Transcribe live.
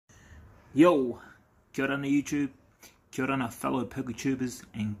Yo, kia ora YouTube, kia ora fellow PokeTubers,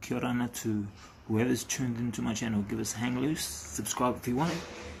 and kia ora to whoever's tuned into my channel. Give us a hang loose, subscribe if you want it,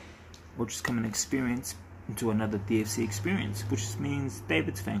 or just come and experience into another DFC experience, which means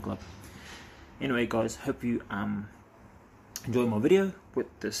David's fan club. Anyway guys, hope you enjoy my video with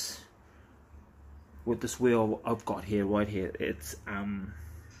this wheel I've got here, right here. It's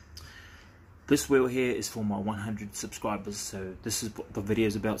this wheel here is for my 100 subscribers, so this is what the video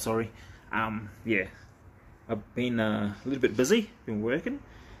is about. Sorry. Yeah, I've been a little bit busy, been working,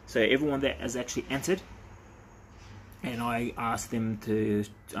 so everyone that has actually entered, and I asked them to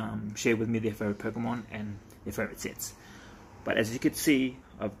share with me their favorite Pokemon and their favorite sets. But as you can see,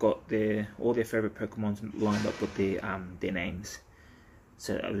 I've got all their favorite Pokemon lined up with their names.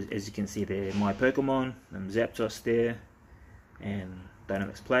 So as you can see there, my Pokemon, Zapdos there, and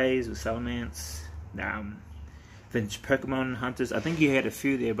Dynamax Plays with Salamence, Vintage Pokemon Hunters. I think you had a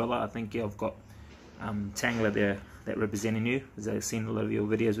few there, brother. I think I've got Tangler there that representing you, because I've seen a lot of your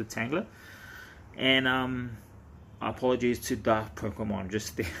videos with Tangler. And apologies to Dark Pokemon,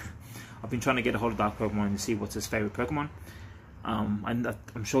 just there. I've been trying to get a hold of Dark Pokemon and see what's his favorite Pokemon.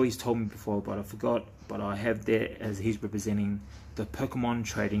 I'm sure he's told me before, but I forgot. But I have there as he's representing the Pokemon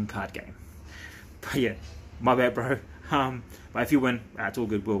trading card game. But yeah, my bad, bro. But if you win, it's all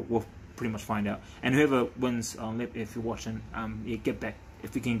good. We'll pretty much find out. And whoever wins, if you're watching, yeah, get back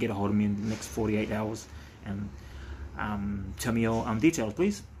if you can get a hold of me in the next 48 hours and tell me your details,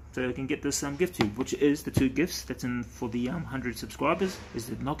 please, so I can get this gift to you, which is the 2 gifts that's in for the 100 subscribers. Is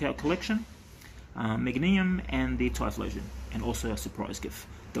the Knockout Collection, Meganium, and the Typhlosion, and also a surprise gift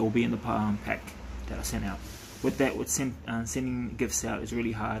that will be in the pack that I sent out. With that, sending gifts out is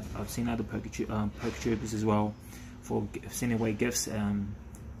really hard. I've seen other PokeTubers as well for sending away gifts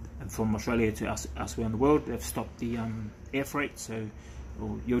from Australia to elsewhere in the world. They've stopped the air freight, so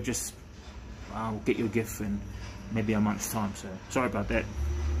you'll just get your gift in maybe a month's time. So sorry about that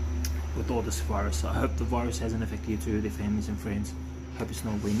with all this virus. I hope the virus hasn't affected you too, their families and friends. Hope it's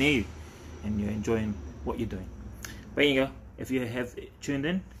not nowhere near you and you're enjoying what you're doing. But here you go. If you have tuned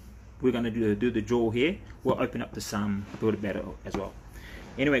in, we're going to do the draw here. We'll open up this build a battle as well.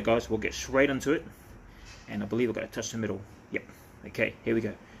 Anyway guys, we'll get straight into it, and I believe I've got to touch the middle. Yep. Okay, here we go.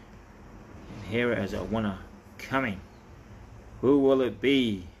 And here is our winner coming. Who will it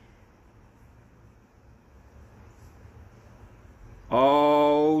be?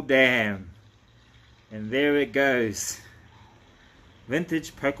 Oh damn. And there it goes.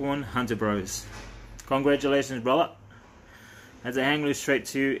 Vintage Pokemon Hunter Bros. Congratulations, brother. That's a hang loose straight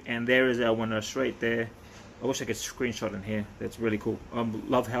to you, and there is our winner straight there. I wish I could screenshot in here. That's really cool. I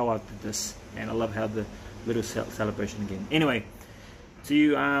love how I did this, and I love how the little celebration again. Anyway, to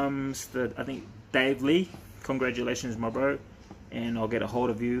you, I think Dave Lee, congratulations, my bro, and I'll get a hold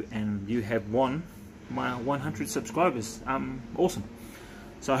of you, and you have won my 100 subscribers. Awesome.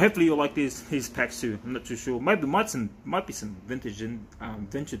 So hopefully you'll like these packs too. I'm not too sure. Maybe might be some vintage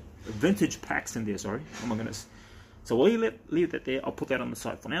packs in there. Sorry. Oh my goodness. So we'll leave that there. I'll put that on the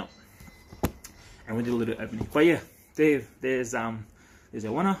site for now, and we'll do a little opening. But yeah, there's a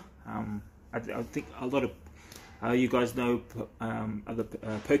winner. I think a lot of you guys know other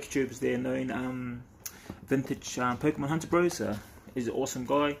PokeTubers there knowing Vintage Pokemon Hunter Bros. He's an awesome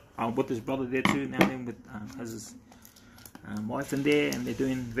guy. With his brother there too. Now then with has his wife in there, and they're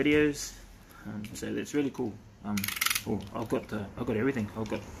doing videos. So that's really cool. I've got everything. I've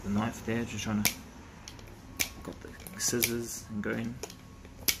got the knife there, just trying to. Got the scissors and going,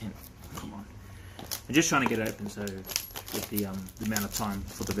 and come on, I'm just trying to get it open, so with the amount of time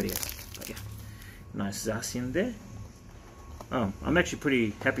for the video. But yeah, nice Zacian there. I'm actually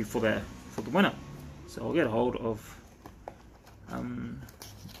pretty happy for the winner. So I'll get a hold of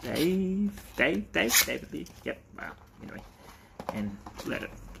David Lee. Yep. Wow. Anyway, and let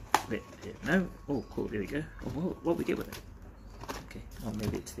it know. Oh, cool. There we go. Oh, what we get with it? Okay. Oh,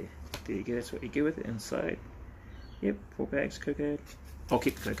 maybe it's there. There you go. That's what you get with it inside. Yep, 4 bags, cocoa. I'll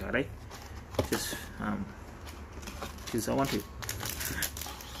keep the cocoa, eh? Just because I want to.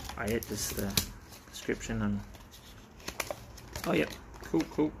 I hit this description and. Oh yep,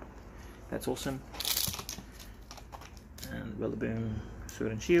 cool. That's awesome. And Rillaboom,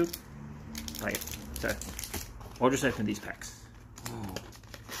 Sword and Shield. Oh yeah. So I'll just open these packs. Oh.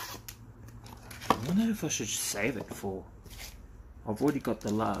 I wonder if I should save it for. I've already got the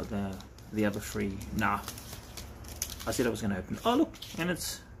other 3. Nah. I said I was going to open. Oh look, and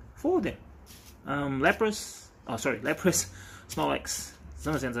it's 4 of them. Lapras. Oh sorry, Lapras, Snorlax,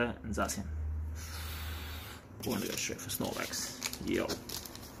 Zamazenta, and Zacian. We're going to go straight for Snorlax. Yo.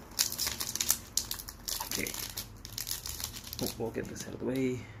 Okay. We'll get this out of the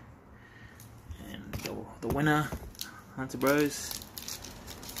way. the winner, Hunter Bros.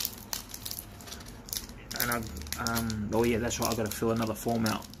 And oh yeah, that's right, I've got to fill another form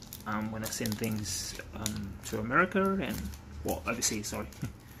out when I send things to America and, well, overseas, sorry.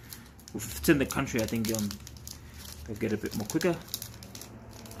 If it's in the country, I think they'll get a bit more quicker.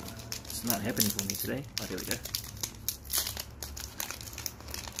 It's not happening for me today. Oh, there we go.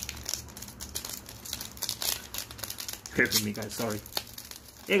 Bear with me, guys, sorry.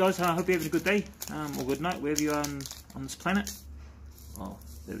 Yeah, guys, I hope you're having a good day, or good night, wherever you are on this planet. Oh,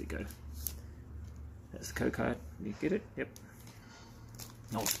 there we go. That's the code card. You get it? Yep.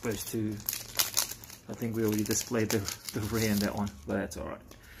 Not supposed to. I think we already displayed the rare in that one, but that's alright.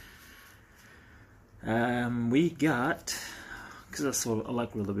 We got, because I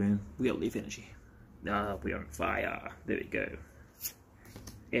like Rillaboom, we got Leaf Energy. We are on fire. There we go.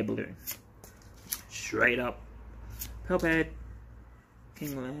 Air Balloon. Straight up. Pelpad.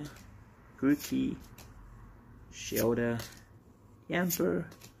 Kingler. Grookey. Shelter. Yamper.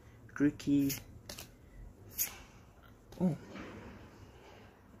 Grookey. Oh.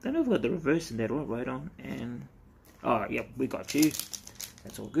 Don't know if I got the reverse in that one, right on. And, oh, yep, we got you.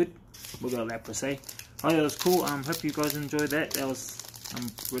 That's all good. We got Lapras, eh? Oh, yeah, that was cool. Hope you guys enjoyed that. I'm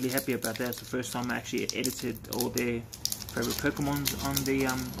really happy about that. It's the first time I actually edited all their favorite Pokemons on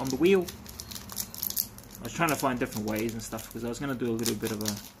the wheel. I was trying to find different ways and stuff because I was going to do a little bit of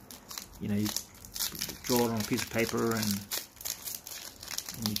a, you know, you draw it on a piece of paper and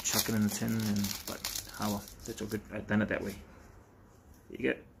you chuck it in the tin, but oh well, that's all good. I've done it that way. There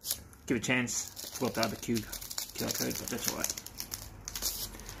you go. Give it a chance. Forgot the other QR code, but that's alright.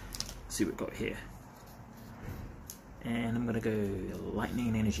 See what we've got here. And I'm gonna go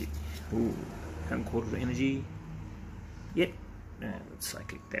Lightning Energy. Ooh, haven't caught it energy yet. No, it's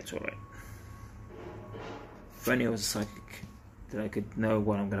Psychic, that's alright. If only I was a Psychic, that I could know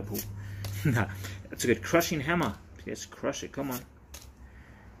what I'm gonna pull. Nah, that's a good Crushing Hammer. Let's crush it, come on.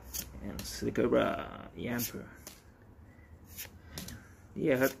 And Silicobra, Yamper.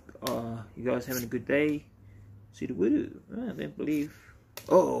 Yeah, I hope you guys having a good day. See the woo. I don't believe.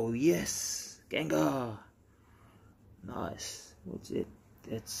 Oh yes, Gengar. Nice. What's it?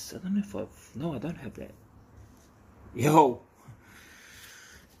 That's, I don't know if no, I don't have that. Yo,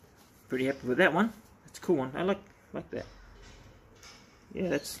 pretty happy with that one. That's a cool one. I like that. Yeah,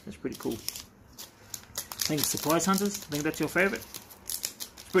 that's pretty cool. I think Surprise Hunters. I think that's your favorite.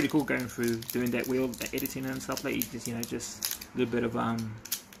 It's pretty cool going through doing that wheel, that editing and stuff like that. You know, just a little bit of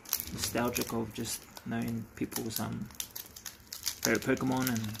nostalgic of just knowing people's favorite Pokemon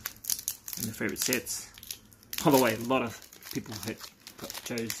and their favorite sets. By the way, a lot of people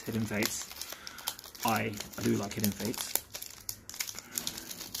chose Hidden Fates. I do like Hidden Fates.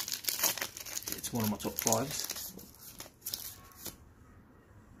 It's one of my top 5s.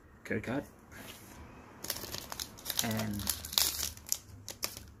 Code card. And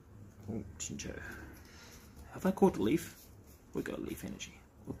oh, Chincho. Have I caught Leaf? We got Leaf Energy.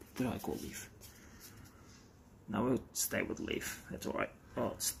 What did I call Leaf? No, we'll stay with Leaf. That's alright.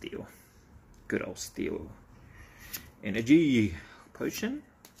 Oh, Steel. Good old Steel. Energy Potion.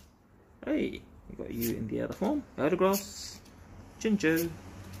 Hey, we got you in the other form. Eldegoss, Chincho,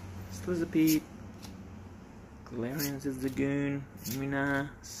 Slizzipede, Galarian Zigzagoon, Mina,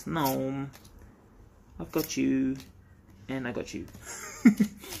 Snom. I've got you, and I got you.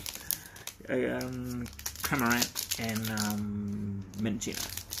 Cramorant and Minchino.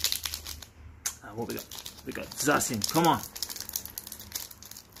 What we got? We got Zacian. Come on.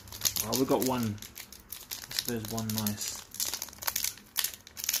 Well, we got one. There's one nice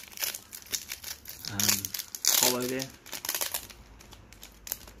hollow there.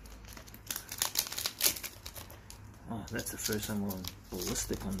 Oh, that's the first time we're on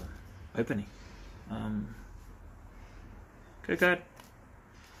ballistic on the opening. Code card.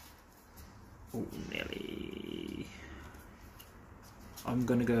 Oh, nearly. I'm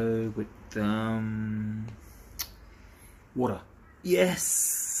gonna go with water.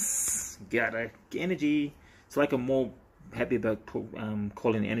 Yes, got a energy. It's like I'm more happy about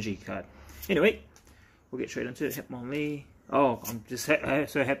calling the energy card. Anyway, we'll get straight into it. Hitmonlee. Oh, I'm just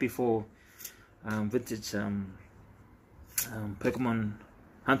so happy for vintage Pokemon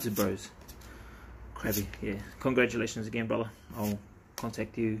Hunter Bros. Krabby, yeah. Congratulations again, brother. I'll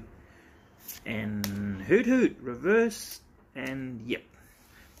contact you. And Hoot Hoot, reverse, and yep.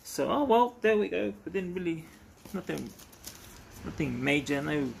 So, oh well, there we go. But then really, nothing major,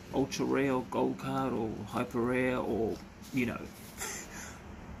 no ultra rare or gold card or hyper rare or, you know.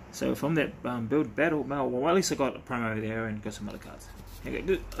 So from that build battle, well at least I got a promo there and got some other cards. Okay,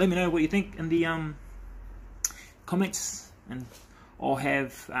 good. Let me know what you think in the comments, and I'll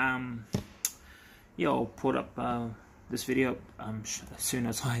have yeah, I'll put up this video as soon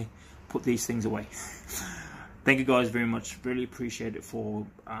as I put these things away. Thank you guys very much, really appreciate it for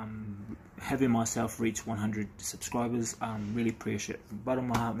having myself reach 100 subscribers. Really appreciate it, bottom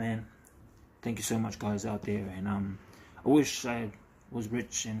of my heart, man. Thank you so much, guys out there, and I wish I was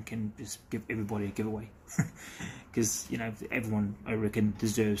rich and can just give everybody a giveaway, because you know, everyone, I reckon,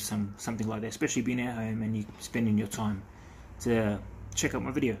 deserves something like that, especially being at home and you spending your time to check out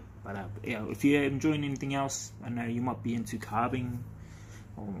my video. But yeah, if you're enjoying anything else, I know you might be into carving,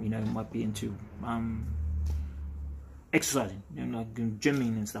 or you know, might be into exercising, you know, like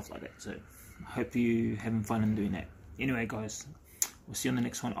gymming and stuff like that. So I hope you having fun and doing that. Anyway, guys, we'll see you on the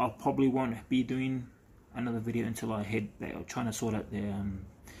next one. I probably won't be doing another video until I head back. I'm trying to sort out the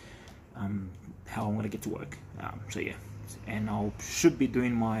how I'm going to get to work. So yeah, and I should be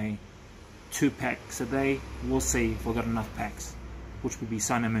doing my 2 packs a day. We'll see if I've got enough packs, which would be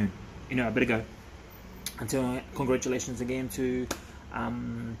sun and moon. Anyway, I better go. Until congratulations again to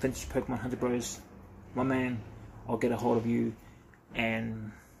Vintage Pokemon Hunter Bros, my man. I'll get a hold of you,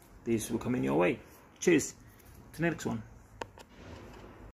 and these will come in your way. Cheers to the next one.